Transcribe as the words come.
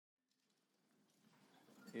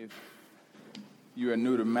If you are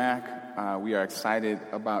new to Mac, we are excited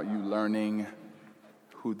about you learning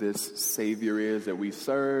who this Savior is that we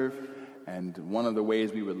serve. And one of the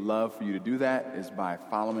ways we would love for you to do that is by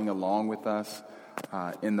following along with us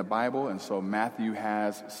in the Bible. And so Matthew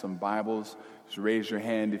has some Bibles. Just raise your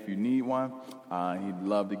hand if you need one. He'd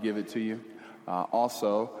love to give it to you.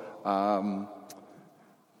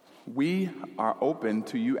 We are open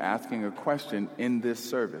to you asking a question in this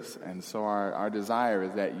service. And so our desire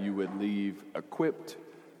is that you would leave equipped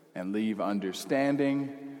and leave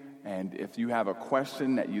understanding. And if you have a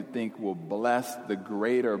question that you think will bless the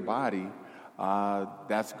greater body,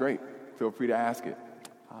 that's great. Feel free to ask it.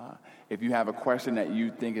 If you have a question that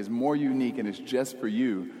you think is more unique and is just for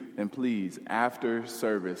you, then please, after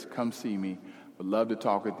service, come see me. Would love to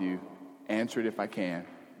talk with you. Answer it if I can.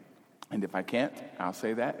 And if I can't, I'll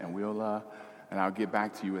say that, and I'll get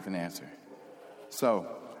back to you with an answer. So,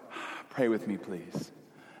 pray with me, please.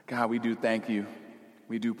 God, we do thank you.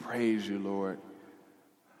 We do praise you, Lord.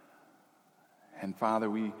 And Father,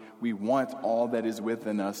 we want all that is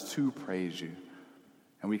within us to praise you.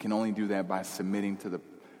 And we can only do that by submitting to the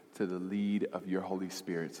lead of your Holy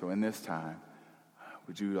Spirit. So in this time,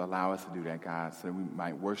 would you allow us to do that, God, so that we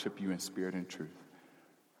might worship you in spirit and truth.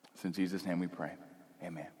 It's in Jesus' name we pray.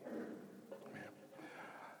 Amen.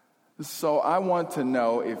 So I want to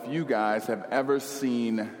know if you guys have ever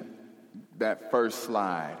seen that first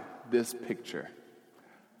slide, this picture.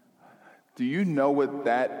 Do you know what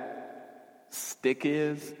that stick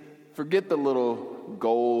is? Forget the little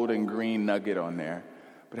gold and green nugget on there.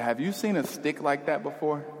 But have you seen a stick like that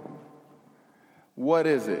before? What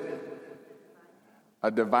is it? A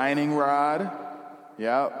divining rod?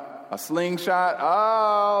 Yep. A slingshot?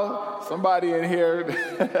 Oh, somebody in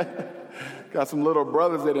here got some little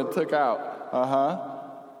brothers that it took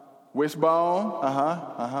out. Wishbone?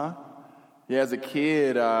 Yeah, as a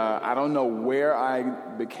kid, I don't know where I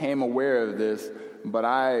became aware of this, but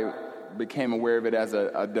I became aware of it as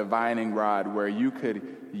a divining rod where you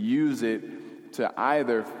could use it to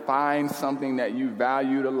either find something that you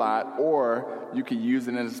valued a lot, or you could use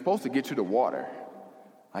it and it's supposed to get you to water.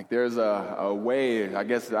 Like there's a way, I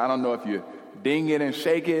guess, I don't know if you ding it and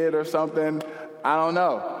shake it or something. I don't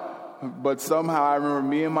know. But somehow I remember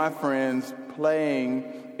me and my friends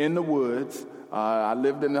playing in the woods. I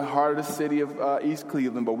lived in the heart of the city of East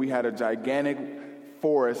Cleveland, but we had a gigantic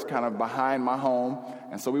forest kind of behind my home.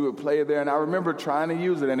 And so we would play there, and I remember trying to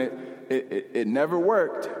use it, and it never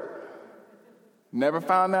worked. Never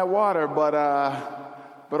found that water,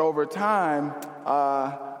 but over time,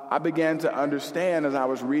 I began to understand as I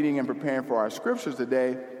was reading and preparing for our scriptures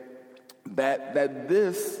today that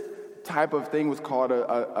this type of thing was called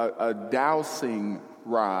a dowsing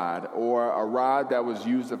rod, or a rod that was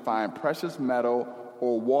used to find precious metal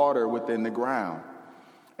or water within the ground.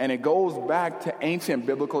 And it goes back to ancient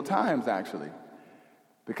biblical times, actually,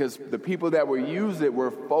 because the people that would use it were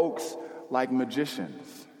folks like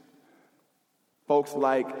magicians, folks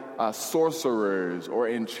like sorcerers or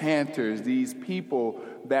enchanters, these people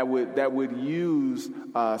that would use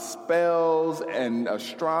spells and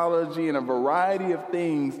astrology and a variety of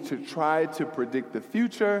things to try to predict the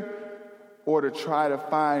future or to try to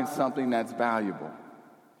find something that's valuable.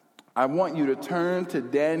 I want you to turn to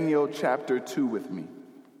Daniel chapter 2 with me.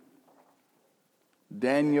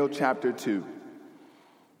 Daniel chapter 2.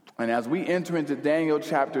 And as we enter into Daniel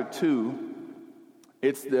chapter 2,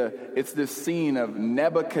 it's this scene of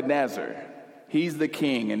Nebuchadnezzar. He's the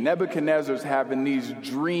king, and Nebuchadnezzar's having these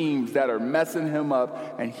dreams that are messing him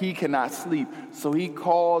up, and he cannot sleep. So he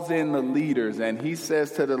calls in the leaders, and he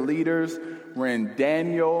says to the leaders, we're in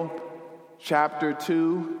Daniel chapter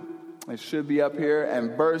 2, it should be up here,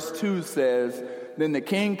 and verse 2 says, then the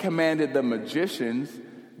king commanded the magicians,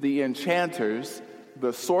 the enchanters,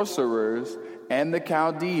 the sorcerers, and the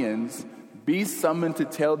Chaldeans be summoned to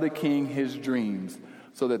tell the king his dreams.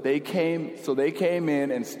 So they came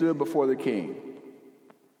in and stood before the king.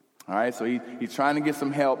 All right, so he's trying to get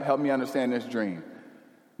some help. Help me understand this dream.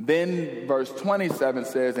 Then verse 27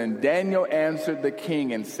 says, and Daniel answered the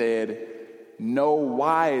king and said, no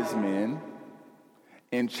wise men,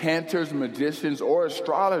 enchanters, magicians, or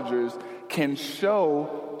astrologers can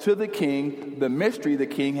show to the king the mystery the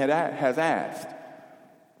king has asked.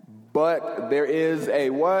 But there is a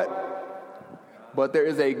what? But there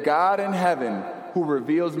is a God in heaven who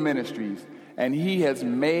reveals mysteries, and he has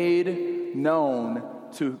made known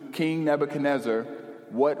to King Nebuchadnezzar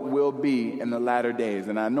what will be in the latter days.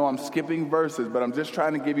 And I know I'm skipping verses, but I'm just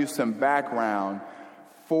trying to give you some background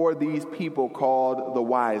for these people called the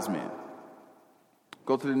wise men.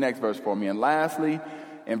 Go to the next verse for me. And lastly,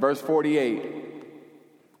 in verse 48,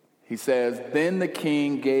 He says, "Then the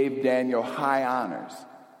king gave Daniel high honors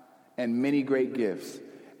and many great gifts,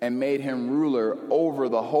 and made him ruler over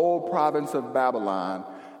the whole province of Babylon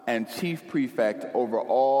and chief prefect over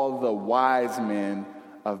all the wise men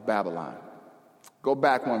of Babylon." Go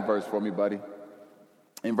back one verse for me, buddy.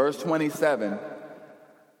 In verse 27,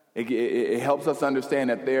 it helps us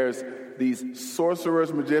understand that there's these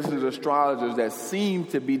sorcerers, magicians, astrologers that seem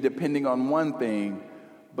to be depending on one thing,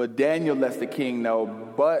 but Daniel lets the king know,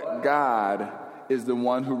 but God is the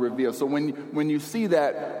one who reveals. So when you see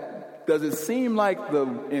that, does it seem like the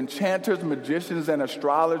enchanters, magicians, and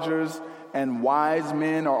astrologers and wise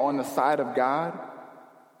men are on the side of God?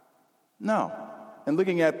 No. And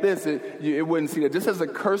looking at this, it wouldn't see that. Just as a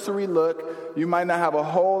cursory look, you might not have a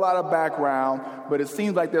whole lot of background, but it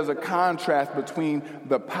seems like there's a contrast between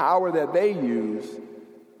the power that they use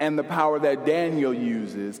and the power that Daniel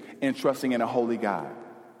uses in trusting in a holy God.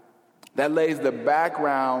 That lays the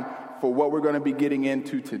background for what we're going to be getting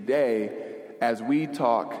into today as we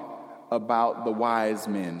talk about the wise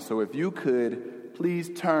men. So if you could, please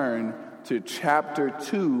turn to chapter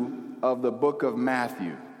 2 of the book of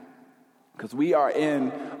Matthew, because we are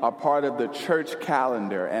in a part of the church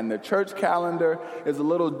calendar, and the church calendar is a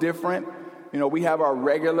little different. You know, we have our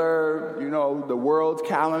regular, the world's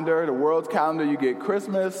calendar. The world's calendar, you get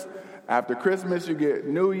Christmas. After Christmas, you get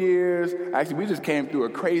New Year's. Actually, we just came through a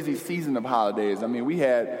crazy season of holidays. I mean, we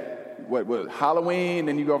had, Halloween,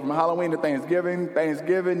 then you go from Halloween to Thanksgiving,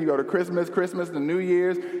 you go to Christmas to New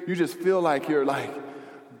Year's. You just feel like you're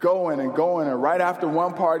going, and right after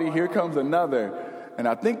one party, here comes another. And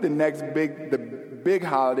I think the next big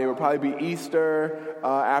holiday will probably be Easter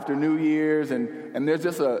after New Year's, and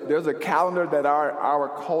there's a calendar that our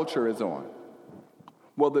culture is on.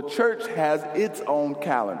 Well, the church has its own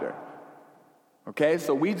calendar. Okay,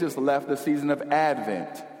 so we just left the season of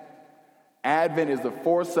Advent. Advent is the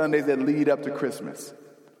 4 Sundays that lead up to Christmas.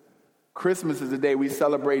 Christmas is the day we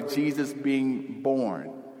celebrate Jesus being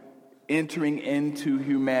born, entering into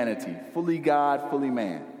humanity, fully God, fully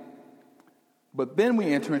man. But then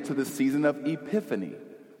we enter into the season of Epiphany,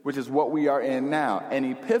 which is what we are in now. And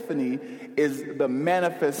Epiphany is the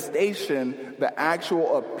manifestation, the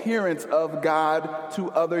actual appearance of God to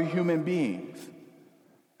other human beings.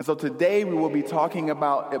 And so today we will be talking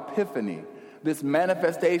about Epiphany, this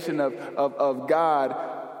manifestation of God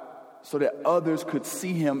so that others could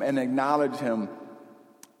see him and acknowledge him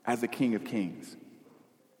as the King of Kings.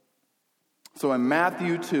 So in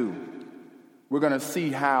Matthew 2, we're going to see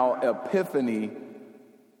how Epiphany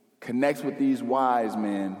connects with these wise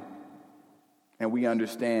men, and we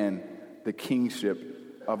understand the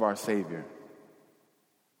kingship of our Savior.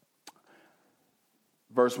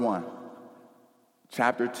 Verse 1,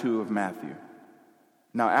 chapter 2 of Matthew.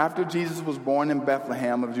 Now after Jesus was born in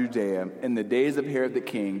Bethlehem of Judea, in the days of Herod the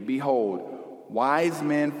king, behold, wise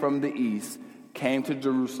men from the east came to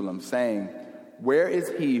Jerusalem, saying, "Where is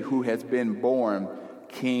he who has been born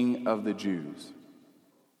King of the Jews?"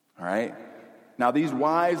 All right? Now these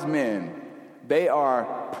wise men, they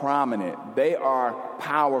are prominent, they are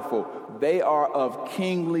powerful, they are of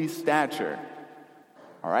kingly stature.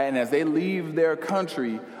 All right? And as they leave their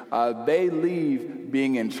country, they leave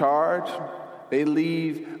being in charge, they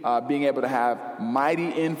leave being able to have mighty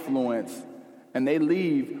influence, and they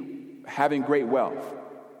leave having great wealth.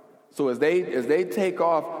 So as they take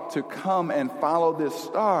off to come and follow this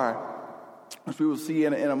star, which we will see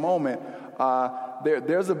in a moment,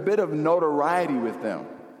 there's a bit of notoriety with them.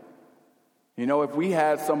 You know, if we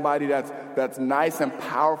had somebody that's nice and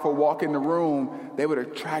powerful walk in the room, they would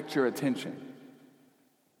attract your attention.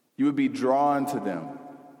 You would be drawn to them.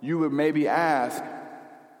 You would maybe ask,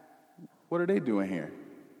 what are they doing here?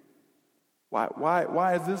 Why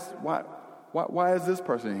is this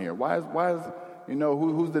person here? Why is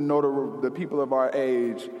who's the people of our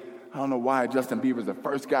age? I don't know why Justin Bieber's the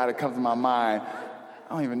first guy that comes to my mind.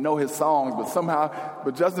 I don't even know his songs,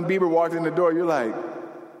 but Justin Bieber walked in the door, you're like,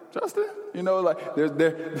 Justin?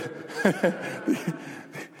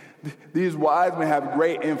 These wise men have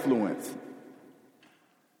great influence.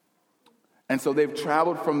 And so they've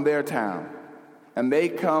traveled from their town, and they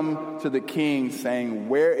come to the king saying,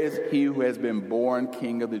 "Where is he who has been born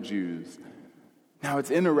King of the Jews?" Now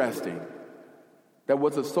it's interesting that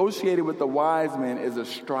what's associated with the wise men is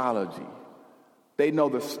astrology. They know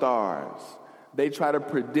the stars. They try to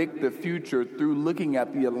predict the future through looking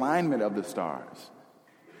at the alignment of the stars.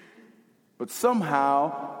 But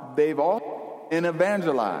somehow they've all been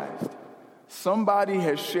evangelized. Somebody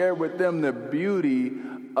has shared with them the beauty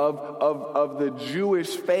of the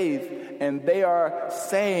Jewish faith, and they are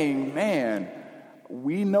saying, man,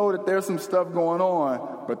 we know that there's some stuff going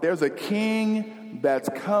on, but there's a king that's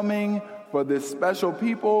coming for this special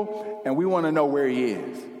people, and we want to know where he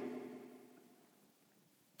is.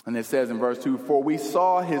 And it says in verse 2, "For we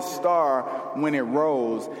saw his star when it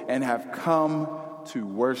rose and have come to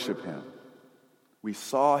worship him." We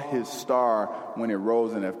saw his star when it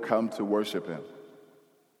rose and have come to worship him.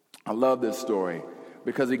 I love this story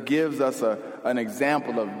because it gives us an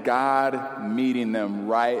example of God meeting them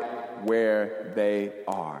right where they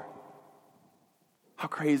are. How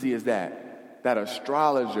crazy is that? That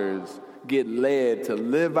astrologers get led to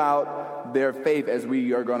live out their faith, as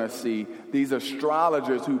we are going to see. These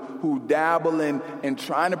astrologers who dabble in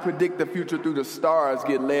trying to predict the future through the stars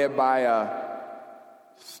get led by a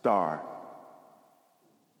star.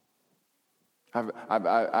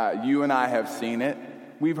 You and I have seen it.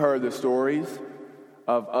 We've heard the stories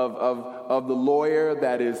of the lawyer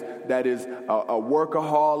that is a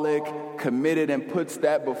workaholic, committed, and puts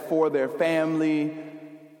that before their family.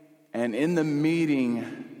 And in the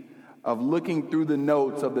meeting of looking through the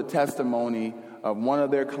notes of the testimony of one of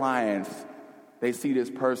their clients, they see this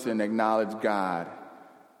person acknowledge God,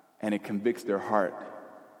 and it convicts their heart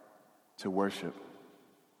to worship.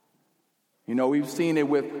 You know, we've seen it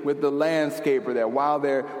with the landscaper that while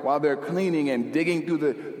they're cleaning and digging through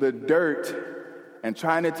the dirt and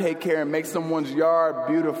trying to take care and make someone's yard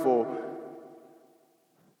beautiful,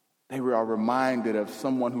 they are reminded of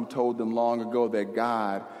someone who told them long ago that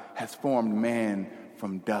God has formed man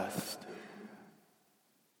from dust.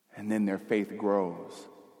 And then their faith grows.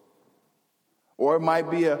 Or it might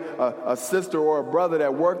be a sister or a brother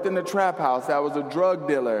that worked in the trap house that was a drug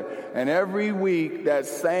dealer. And every week that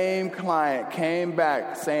same client came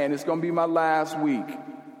back saying, "It's going to be my last week.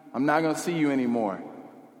 I'm not going to see you anymore."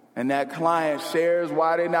 And that client shares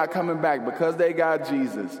why they're not coming back, because they got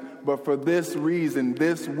Jesus. But for this reason,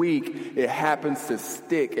 this week, it happens to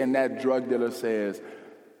stick. And that drug dealer says,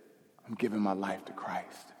 "I'm giving my life to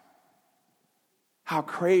Christ." How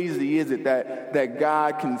crazy is it that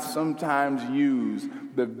God can sometimes use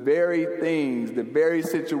the very things, the very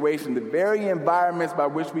situation, the very environments by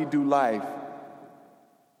which we do life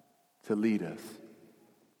to lead us?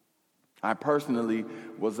 I personally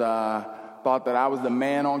thought that I was the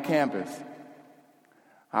man on campus.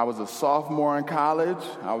 I was a sophomore in college.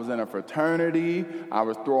 I was in a fraternity. I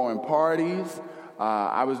was throwing parties.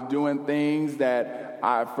 I was doing things that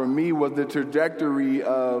for me was the trajectory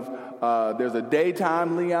of there's a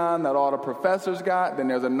daytime Leon that all the professors got, then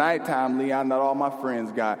there's a nighttime Leon that all my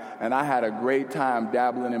friends got. And I had a great time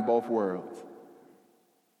dabbling in both worlds.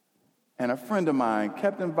 And a friend of mine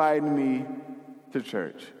kept inviting me to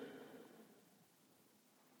church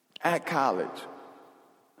at college.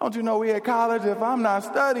 Don't you know we at college, if I'm not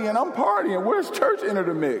studying, I'm partying. Where's church enter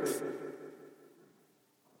the mix?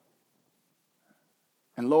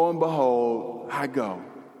 And lo and behold, I go.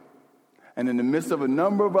 And in the midst of a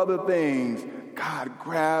number of other things, God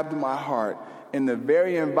grabbed my heart in the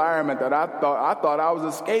very environment that I thought I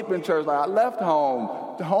was escaping church. Like I left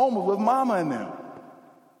home. The home was with mama and them.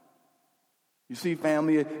 You see,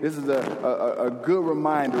 family, this is a good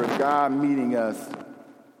reminder of God meeting us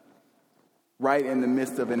right in the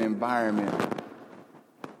midst of an environment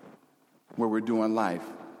where we're doing life.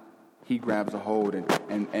 He grabs a hold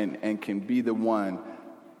and can be the one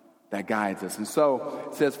that guides us. And so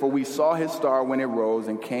it says, "For we saw his star when it rose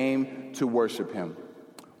and came to worship him.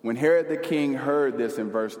 When Herod the king heard this," in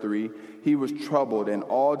verse 3, "he was troubled, and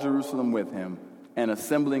all Jerusalem with him. And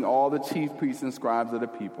assembling all the chief priests and scribes of the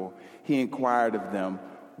people, he inquired of them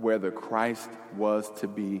where the Christ was to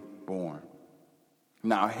be born."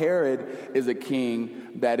 Now, Herod is a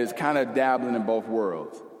king that is kind of dabbling in both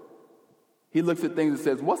worlds. He looks at things and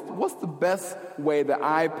says, what's the best way that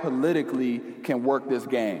I politically can work this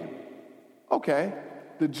game? Okay,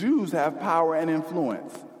 the Jews have power and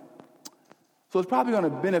influence. So it's probably going to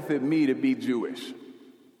benefit me to be Jewish.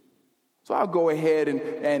 So I'll go ahead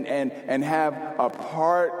and have a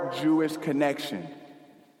part Jewish connection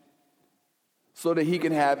so that he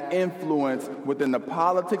can have influence within the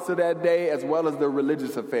politics of that day as well as the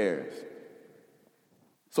religious affairs.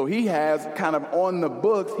 So he has kind of on the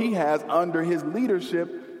books, he has under his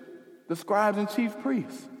leadership the scribes and chief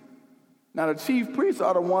priests. Now the chief priests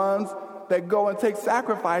are the ones that go and take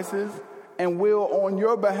sacrifices and will on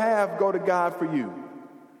your behalf go to God for you.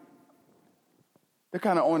 They're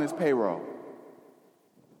kind of on his payroll.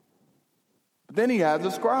 But then he has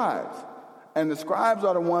the scribes. And the scribes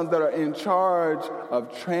are the ones that are in charge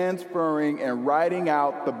of transferring and writing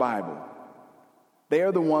out the Bible. They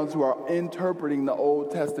are the ones who are interpreting the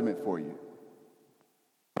Old Testament for you.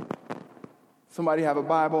 Somebody have a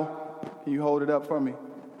Bible? Can you hold it up for me?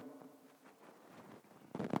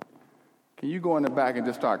 Can you go in the back and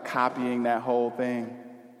just start copying that whole thing?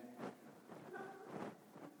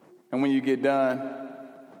 And when you get done,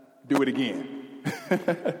 do it again.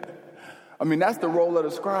 I mean, that's the role of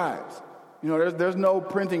the scribes. You know, there's no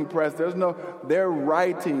printing press. They're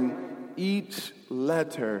writing each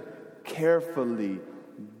letter carefully,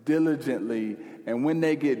 diligently, and when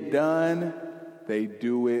they get done, they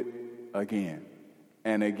do it again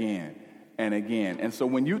and again and again. And so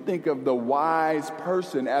when you think of the wise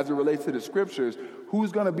person as it relates to the scriptures,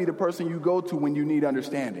 who's going to be the person you go to when you need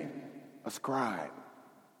understanding? A scribe.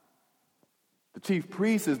 The chief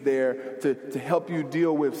priest is there to help you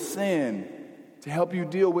deal with sin, to help you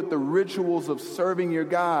deal with the rituals of serving your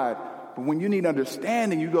God. But when you need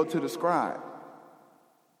understanding, you go to the scribe.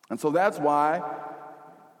 And so that's why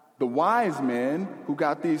the wise men who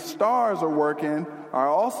got these stars are working are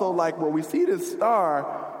also like, well, we see this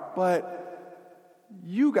star, but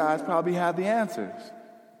you guys probably have the answers.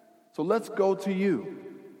 So let's go to you.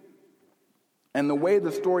 And the way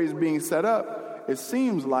the story is being set up, it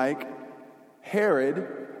seems like Herod,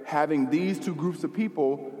 having these two groups of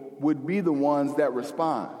people, would be the ones that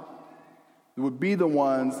respond. It would be the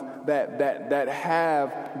ones that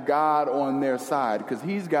have God on their side, because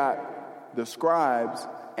he's got the scribes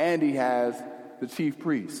and he has the chief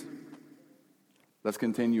priests. Let's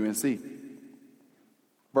continue and see.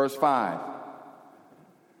 Verse 5.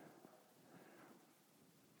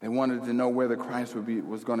 They wanted to know where the Christ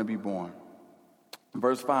was going to be born.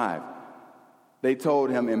 Verse 5. They told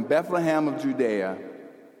him, in Bethlehem of Judea,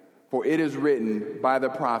 for it is written by the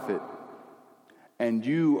prophet, and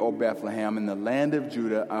you, O Bethlehem, in the land of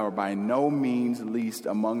Judah, are by no means least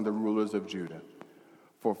among the rulers of Judah.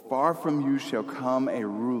 For far from you shall come a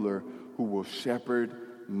ruler who will shepherd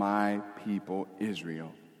my people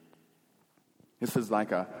Israel. This is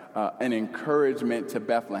like an encouragement to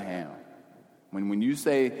Bethlehem. When you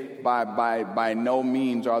say by no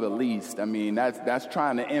means are the least, I mean, that's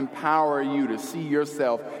trying to empower you to see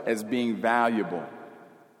yourself as being valuable.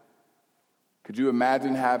 Could you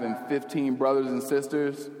imagine having 15 brothers and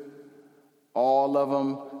sisters, all of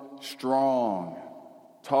them strong,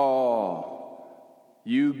 tall,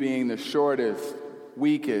 you being the shortest,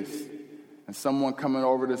 weakest, and someone coming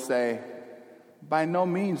over to say, by no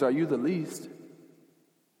means are you the least.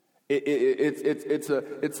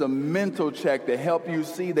 It's a mental check to help you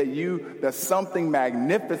see that something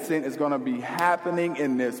magnificent is going to be happening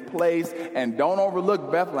in this place. And don't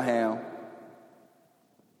overlook Bethlehem.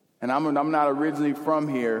 And I'm not originally from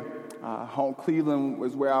here. Cleveland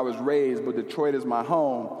was where I was raised, but Detroit is my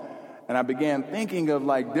home. And I began thinking of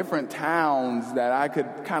like different towns that I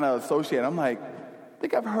could kind of associate. I'm like, I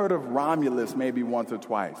think I've heard of Romulus maybe once or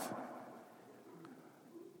twice.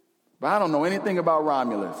 But I don't know anything about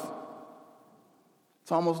Romulus.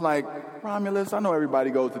 It's almost like, Romulus, I know everybody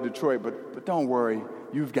goes to Detroit, but don't worry,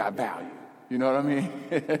 you've got value. You know what I mean?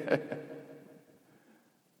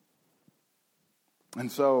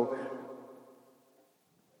 And so,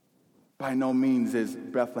 by no means is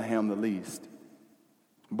Bethlehem the least.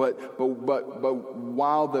 But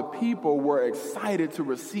while the people were excited to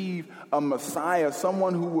receive a Messiah,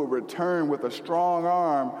 someone who would return with a strong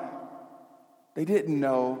arm, they didn't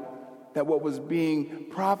know that what was being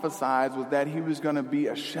prophesied was that he was going to be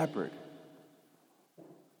a shepherd.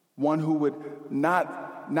 One who would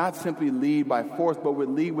not simply lead by force, but would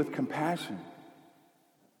lead with compassion,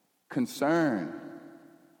 concern,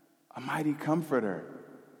 a mighty comforter,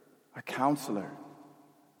 a counselor.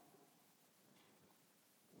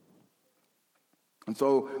 And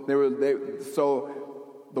so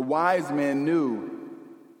the wise men knew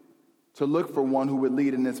to look for one who would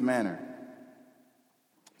lead in this manner.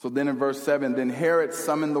 So then in verse 7, then Herod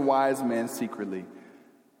summoned the wise men secretly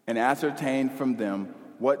and ascertained from them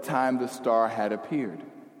what time the star had appeared.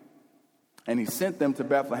 And he sent them to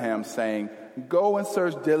Bethlehem, saying, go and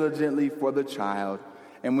search diligently for the child,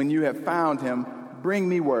 and when you have found him, bring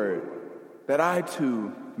me word, that I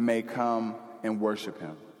too may come and worship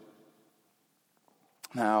him.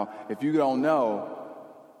 Now, if you don't know,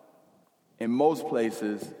 in most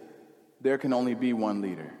places, there can only be one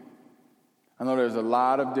leader. I know there's a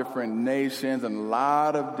lot of different nations and a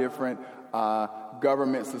lot of different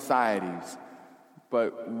government societies,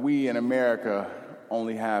 but we in America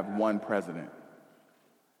only have one president.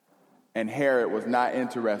 And Herod was not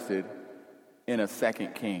interested in a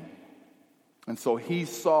second king. And so he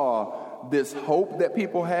saw this hope that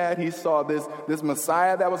people had. He saw this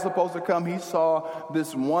Messiah that was supposed to come. He saw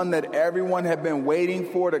this one that everyone had been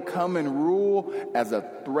waiting for to come and rule as a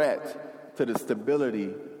threat to the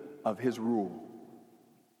stability of his rule.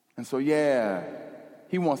 And so,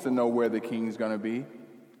 he wants to know where the king's going to be.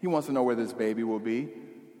 He wants to know where this baby will be.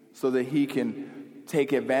 so that he can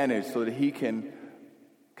take advantage, so that he can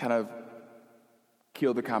kind of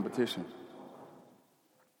kill the competition.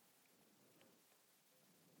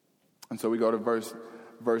 And so we go to verse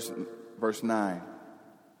 9.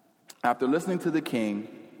 After listening to the king,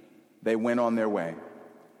 they went on their way.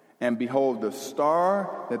 And behold, the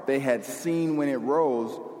star that they had seen when it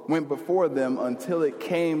rose went before them until it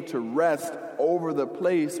came to rest over the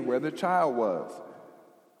place where the child was.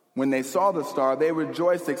 When they saw the star, they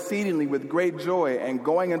rejoiced exceedingly with great joy. And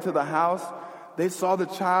going into the house, they saw the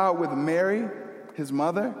child with Mary, his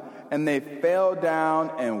mother, and they fell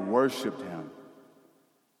down and worshiped him.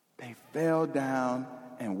 They fell down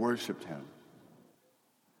and worshiped him.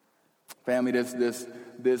 Family,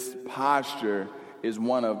 this posture is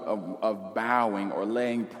one of bowing or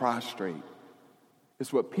laying prostrate.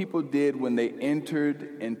 It's what people did when they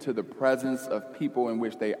entered into the presence of people in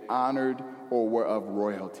which they honored or were of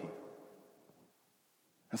royalty.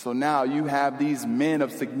 And so now you have these men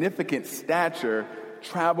of significant stature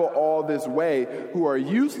travel all this way who are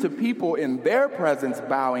used to people in their presence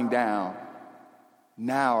bowing down,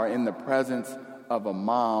 now are in the presence of a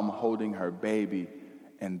mom holding her baby,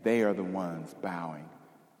 and they are the ones bowing,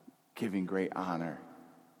 giving great honor.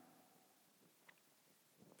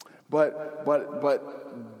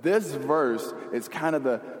 But this verse is kind of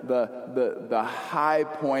the high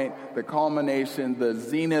point, the culmination, the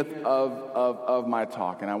zenith of my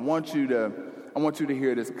talk, and I want you to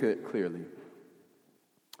hear this clearly.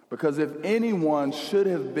 Because if anyone should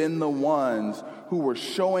have been the ones who were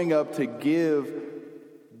showing up to give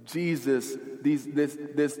Jesus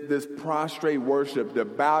this prostrate worship, to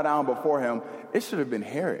bow down before him, it should have been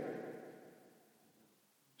Herod.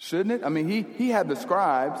 Shouldn't it? I mean, he had the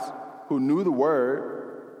scribes who knew the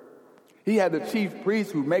word. He had the chief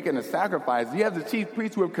priests who making a sacrifice. He has the chief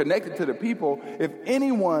priests who are connected to the people. If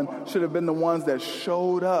anyone should have been the ones that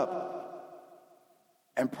showed up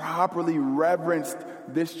and properly reverenced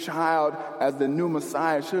this child as the new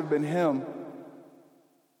Messiah, it should have been him.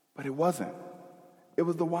 But it wasn't. It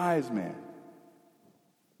was the wise men.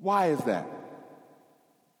 Why is that?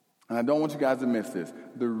 And I don't want you guys to miss this.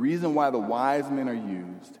 The reason why the wise men are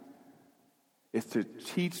used is to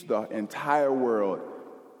teach the entire world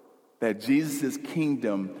that Jesus'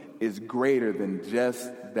 kingdom is greater than just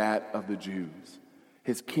that of the Jews.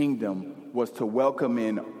 His kingdom was to welcome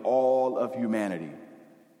in all of humanity,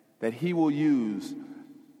 that he will use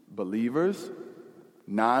believers,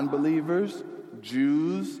 non-believers,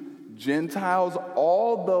 Jews, Gentiles,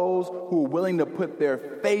 all those who are willing to put their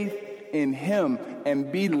faith in him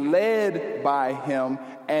and be led by him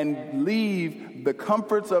and leave the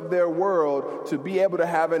comforts of their world to be able to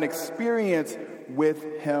have an experience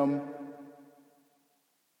with him.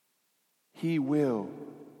 He will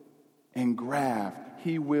engraft.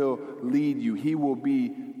 He will lead you. He will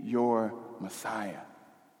be your Messiah.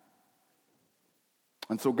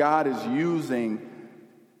 And so God is using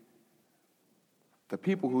the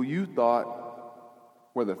people who you thought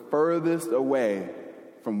were the furthest away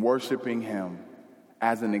from worshiping him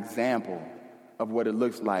as an example of what it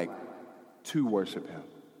looks like to worship him.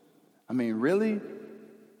 I mean, really?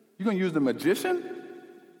 You're going to use the magician?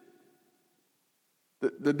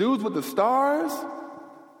 The dudes with the stars?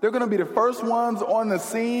 They're going to be the first ones on the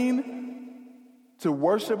scene to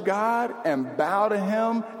worship God and bow to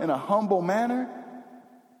him in a humble manner?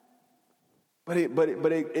 But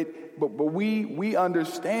we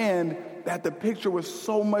understand that the picture was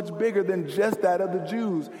so much bigger than just that of the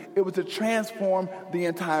Jews. It was to transform the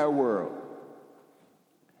entire world.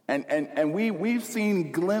 And we've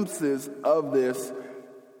seen glimpses of this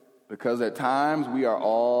because at times we are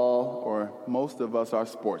all, or most of us are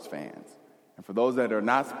sports fans. And for those that are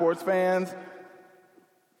not sports fans,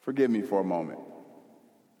 forgive me for a moment.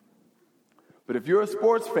 But if you're a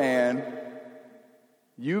sports fan,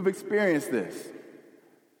 you've experienced this.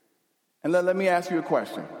 And let me ask you a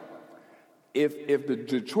question. If the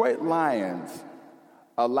Detroit Lions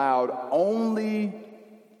allowed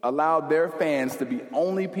their fans to be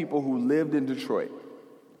only people who lived in Detroit,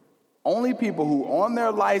 only people who on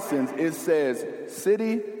their license it says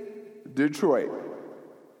City Detroit,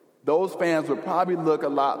 those fans would probably look a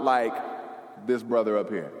lot like this brother up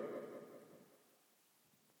here.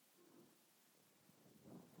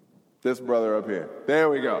 This brother up here. There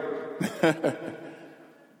we go.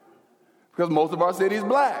 Because most of our city is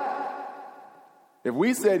black. If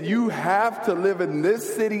we said you have to live in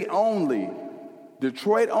this city only,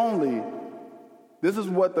 Detroit only, this is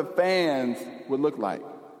what the fans would look like.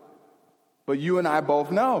 But you and I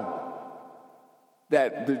both know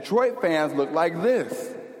that Detroit fans look like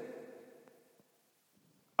this.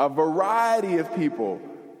 A variety of people,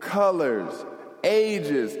 colors,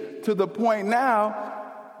 ages, to the point now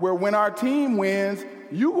where when our team wins,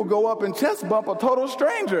 you will go up and chest bump a total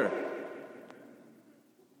stranger.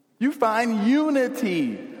 You find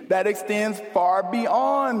unity that extends far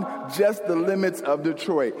beyond just the limits of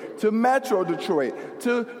Detroit, to Metro Detroit,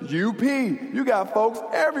 to UP. You got folks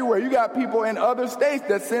everywhere. You got people in other states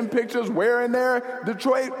that send pictures wearing their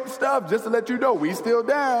Detroit stuff just to let you know we still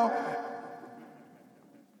down.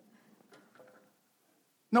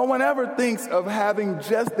 No one ever thinks of having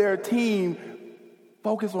just their team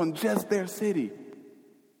focus on just their city.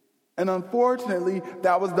 And unfortunately,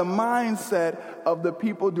 that was the mindset of the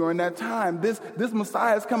people during that time. This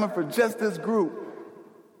Messiah is coming for just this group.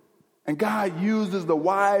 And God uses the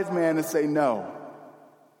wise man to say no.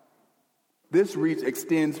 This reach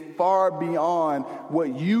extends far beyond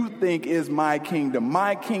what you think is my kingdom.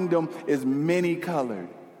 My kingdom is many colored.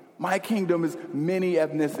 My kingdom is many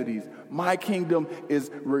ethnicities. My kingdom is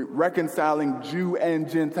reconciling Jew and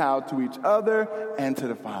Gentile to each other and to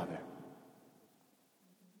the Father.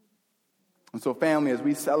 And so, family, as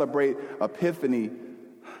we celebrate Epiphany,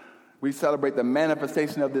 we celebrate the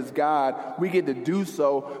manifestation of this God, we get to do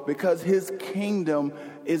so because his kingdom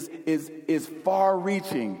is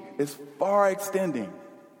far-reaching, is far-extending,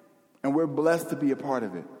 and we're blessed to be a part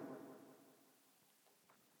of it.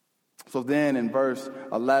 So then in verse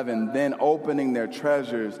 11, then opening their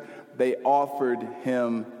treasures, they offered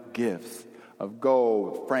him gifts of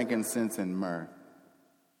gold, frankincense, and myrrh.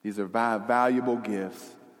 These are valuable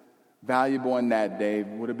gifts. Valuable in that day,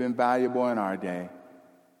 would have been valuable in our day.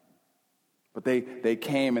 But they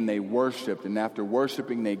came and they worshiped, and after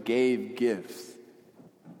worshiping, they gave gifts.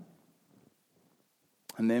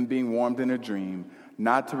 And then being warned in a dream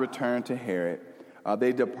not to return to Herod,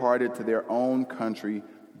 they departed to their own country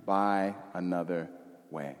by another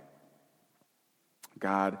way.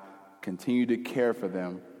 God continued to care for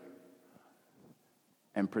them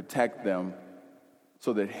and protect them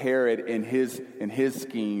so that Herod in his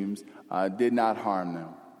schemes did not harm them.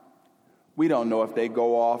 We don't know if they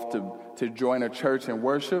go off to join a church and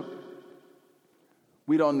worship.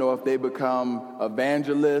 We don't know if they become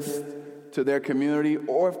evangelists to their community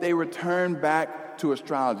or if they return back to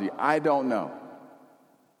astrology. I don't know.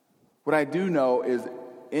 What I do know is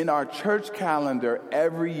in our church calendar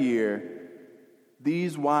every year,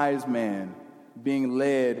 these wise men being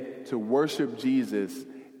led to worship Jesus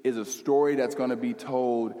is a story that's going to be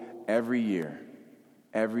told every year.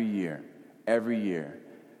 And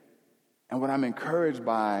what I'm encouraged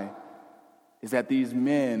by is that these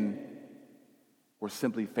men were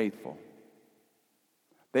simply faithful.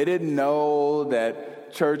 They didn't know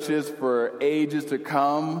that churches for ages to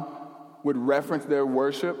come would reference their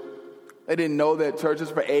worship. They didn't know that churches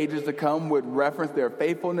for ages to come would reference their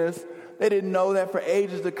faithfulness. They didn't know that for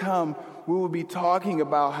ages to come we would be talking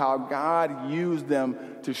about how God used them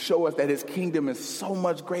to show us that his kingdom is so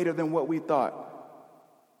much greater than what we thought.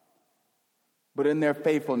 But in their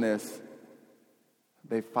faithfulness,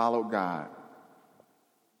 they followed God.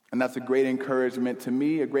 And that's a great encouragement to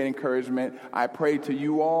me, a great encouragement. I pray to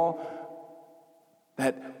you all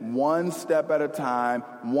that one step at a time,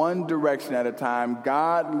 one direction at a time,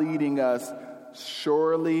 God leading us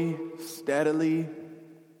surely, steadily,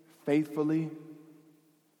 faithfully,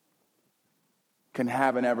 can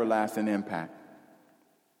have an everlasting impact.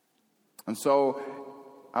 And so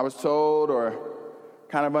I was told or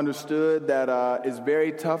kind of understood that it's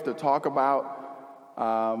very tough to talk about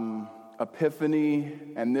Epiphany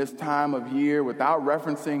and this time of year without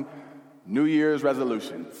referencing New Year's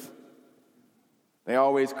resolutions. They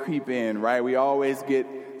always creep in, right? We always get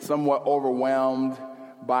somewhat overwhelmed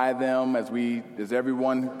by them as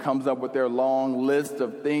everyone comes up with their long list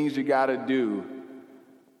of things you got to do.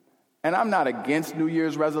 And I'm not against New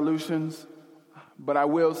Year's resolutions, but I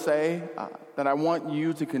will say that I want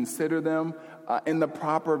you to consider them in the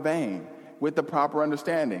proper vein, with the proper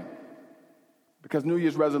understanding. Because New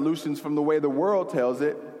Year's resolutions, from the way the world tells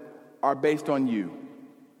it, are based on you.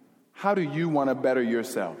 How do you want to better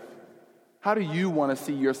yourself? How do you want to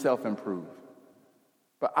see yourself improve?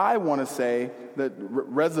 But I want to say that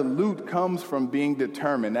resolute comes from being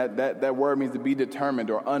determined. That word means to be determined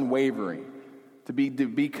or unwavering, to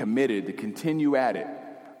be committed, to continue at it.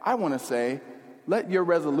 I want to say, let your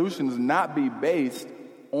resolutions not be based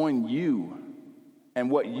on you and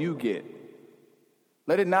what you get.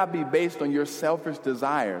 Let it not be based on your selfish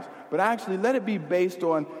desires, but actually let it be based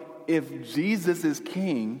on if Jesus is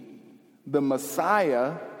king, the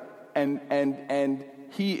Messiah, and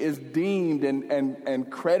he is deemed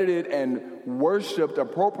and credited and worshiped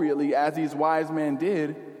appropriately as these wise men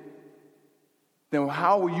did, then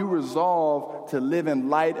how will you resolve to live in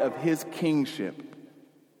light of his kingship?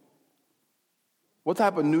 What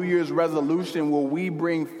type of New Year's resolution will we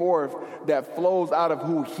bring forth that flows out of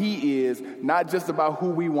who he is, not just about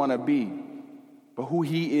who we want to be, but who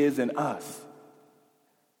he is in us?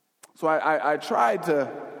 So I tried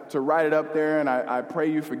to write it up there, and I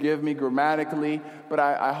pray you forgive me grammatically, but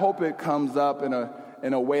I hope it comes up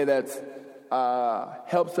in a way that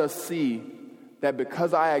helps us see that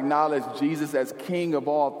because I acknowledge Jesus as King of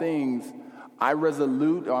all things,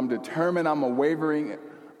 I'm determined, I'm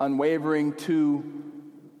unwavering to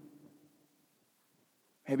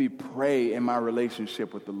maybe pray in my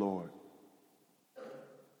relationship with the Lord.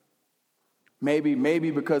 Maybe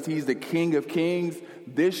because he's the King of Kings,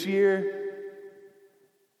 this year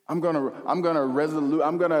I'm gonna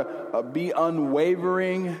be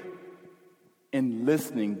unwavering in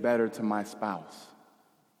listening better to my spouse.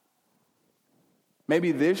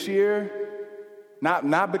 Maybe this year,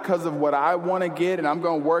 not because of what I want to get and I'm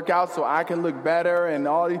going to work out so I can look better and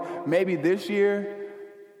all these. Maybe this year,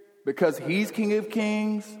 because he's King of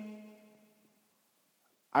Kings,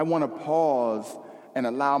 I want to pause and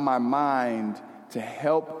allow my mind to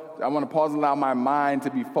help. I want to pause and allow my mind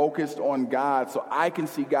to be focused on God so I can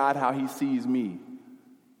see God how he sees me.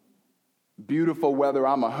 Beautiful whether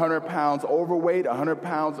I'm 100 pounds overweight, 100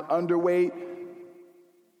 pounds underweight.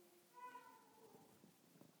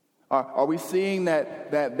 Are we seeing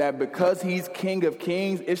that because he's King of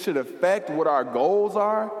Kings, it should affect what our goals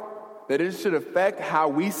are? That it should affect how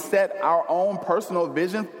we set our own personal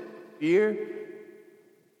vision here?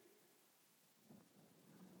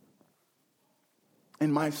 In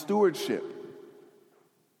my stewardship,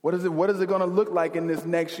 what is it going to look like in this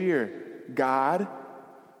next year? God,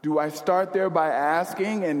 do I start there by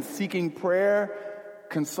asking and seeking prayer,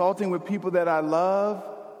 consulting with people that I love?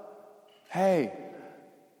 Hey,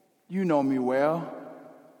 you know me well.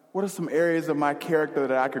 What are some areas of my character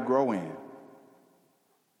that I could grow in?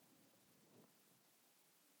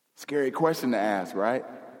 Scary question to ask, right?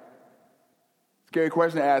 Scary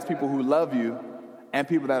question to ask people who love you and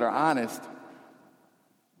people that are honest.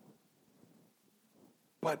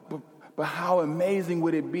 But how amazing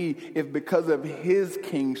would it be if because of his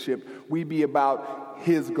kingship, we be about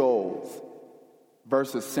his goals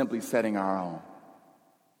versus simply setting our own?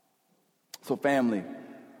 So family,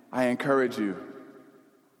 I encourage you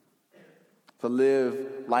to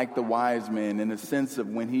live like the wise men in the sense of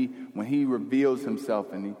when he reveals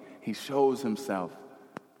himself and he shows himself,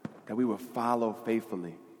 that we will follow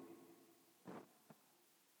faithfully.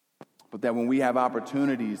 But that when we have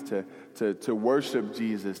opportunities to worship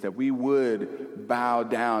Jesus, that we would bow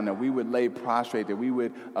down, that we would lay prostrate, that we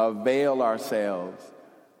would avail ourselves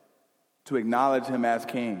to acknowledge him as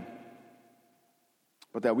King.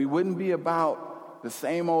 But that we wouldn't be about the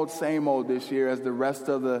same old this year as the rest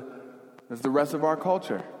of our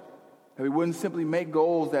culture. That we wouldn't simply make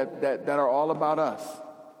goals that are all about us.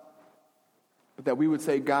 But that we would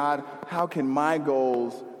say, God, how can my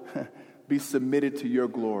goals be submitted to your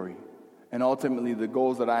glory? And ultimately, the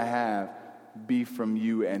goals that I have be from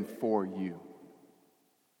you and for you.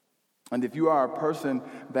 And if you are a person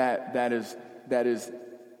that is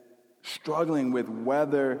struggling with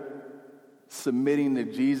whether submitting to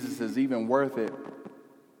Jesus is even worth it,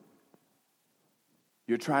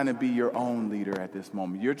 you're trying to be your own leader at this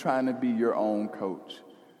moment. You're trying to be your own coach.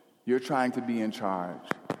 You're trying to be in charge.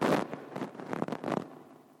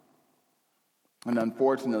 And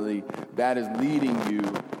unfortunately, that is leading you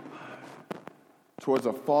towards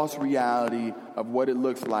a false reality of what it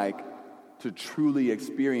looks like to truly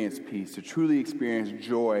experience peace, to truly experience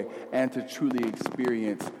joy, and to truly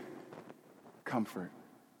experience comfort.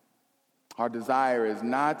 Our desire is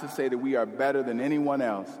not to say that we are better than anyone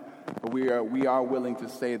else, but we are willing to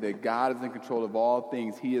say that God is in control of all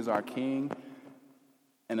things. He is our King,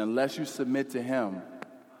 and unless you submit to him,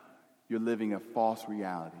 you're living a false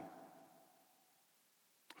reality.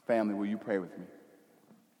 Family, will you pray with me?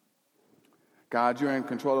 God, you're in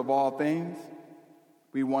control of all things.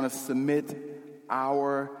 We want to submit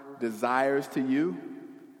our desires to you.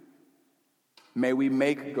 May we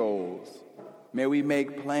make goals. May we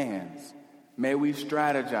make plans. May we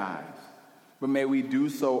strategize. But may we do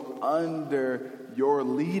so under your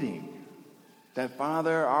leading. That,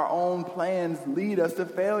 Father, our own plans lead us to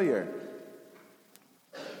failure.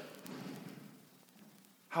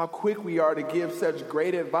 How quick we are to give such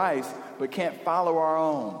great advice, but can't follow our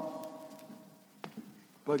own.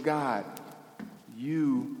 But God,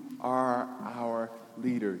 you are our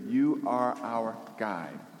leader. You are our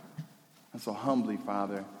guide. And so humbly,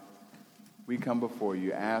 Father, we come before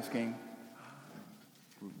you asking,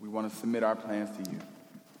 we want to submit our plans to you.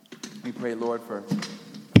 We pray, Lord, for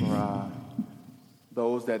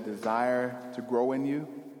those that desire to grow in you.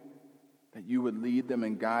 that you would lead them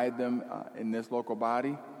and guide them in this local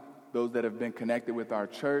body. Those that have been connected with our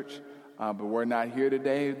church, but we're not here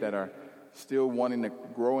today, that are still wanting to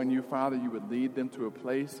grow in you, Father, you would lead them to a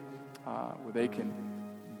place where they can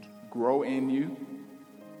grow in you,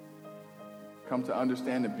 come to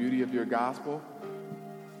understand the beauty of your gospel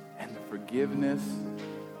and the forgiveness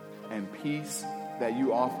and peace that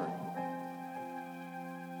you offer.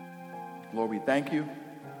 Lord, we thank you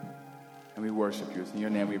and we worship you. It's in your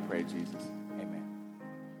name we pray, Jesus.